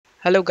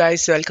Hello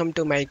guys, welcome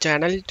to my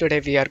channel. Today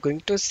we are going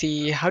to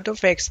see how to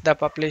fix the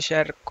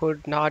publisher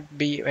could not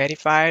be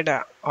verified.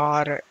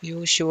 Or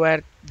you sure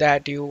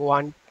that you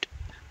want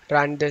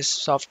run this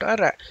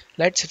software?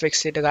 Let's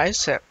fix it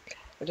guys.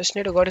 You just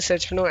need to go to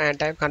search menu and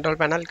type control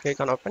panel,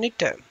 click on open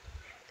it.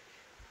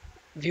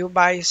 View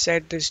by,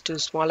 set this to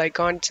small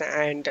icons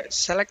and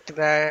select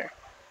the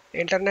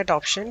internet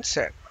options.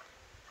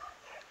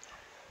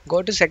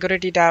 Go to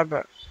security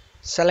tab,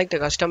 select the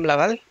custom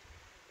level.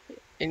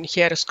 In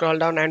here scroll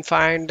down and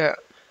find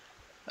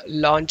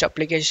launch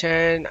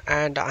application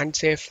and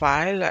unsafe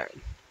file.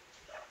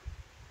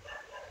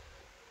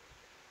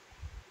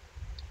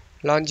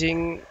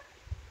 Launching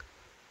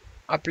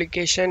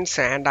applications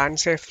and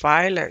unsafe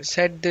file,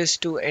 set this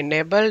to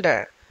enabled,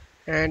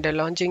 and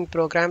launching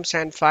programs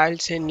and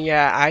files in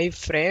a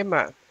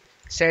iframe,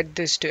 set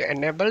this to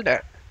enabled.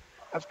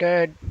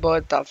 After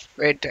both of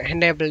it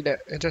enabled,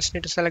 you just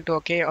need to select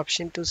OK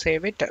option to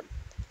save it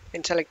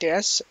and select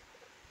yes.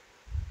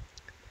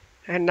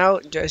 And now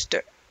just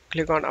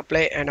click on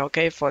apply and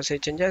OK for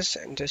save changes,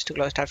 and just to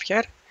close tab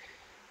here.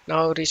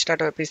 Now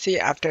restart our PC.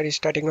 After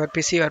restarting your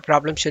PC, your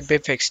problem should be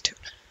fixed.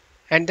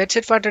 And that's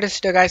it for today's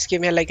video guys. Give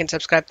me a like and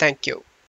subscribe. Thank you.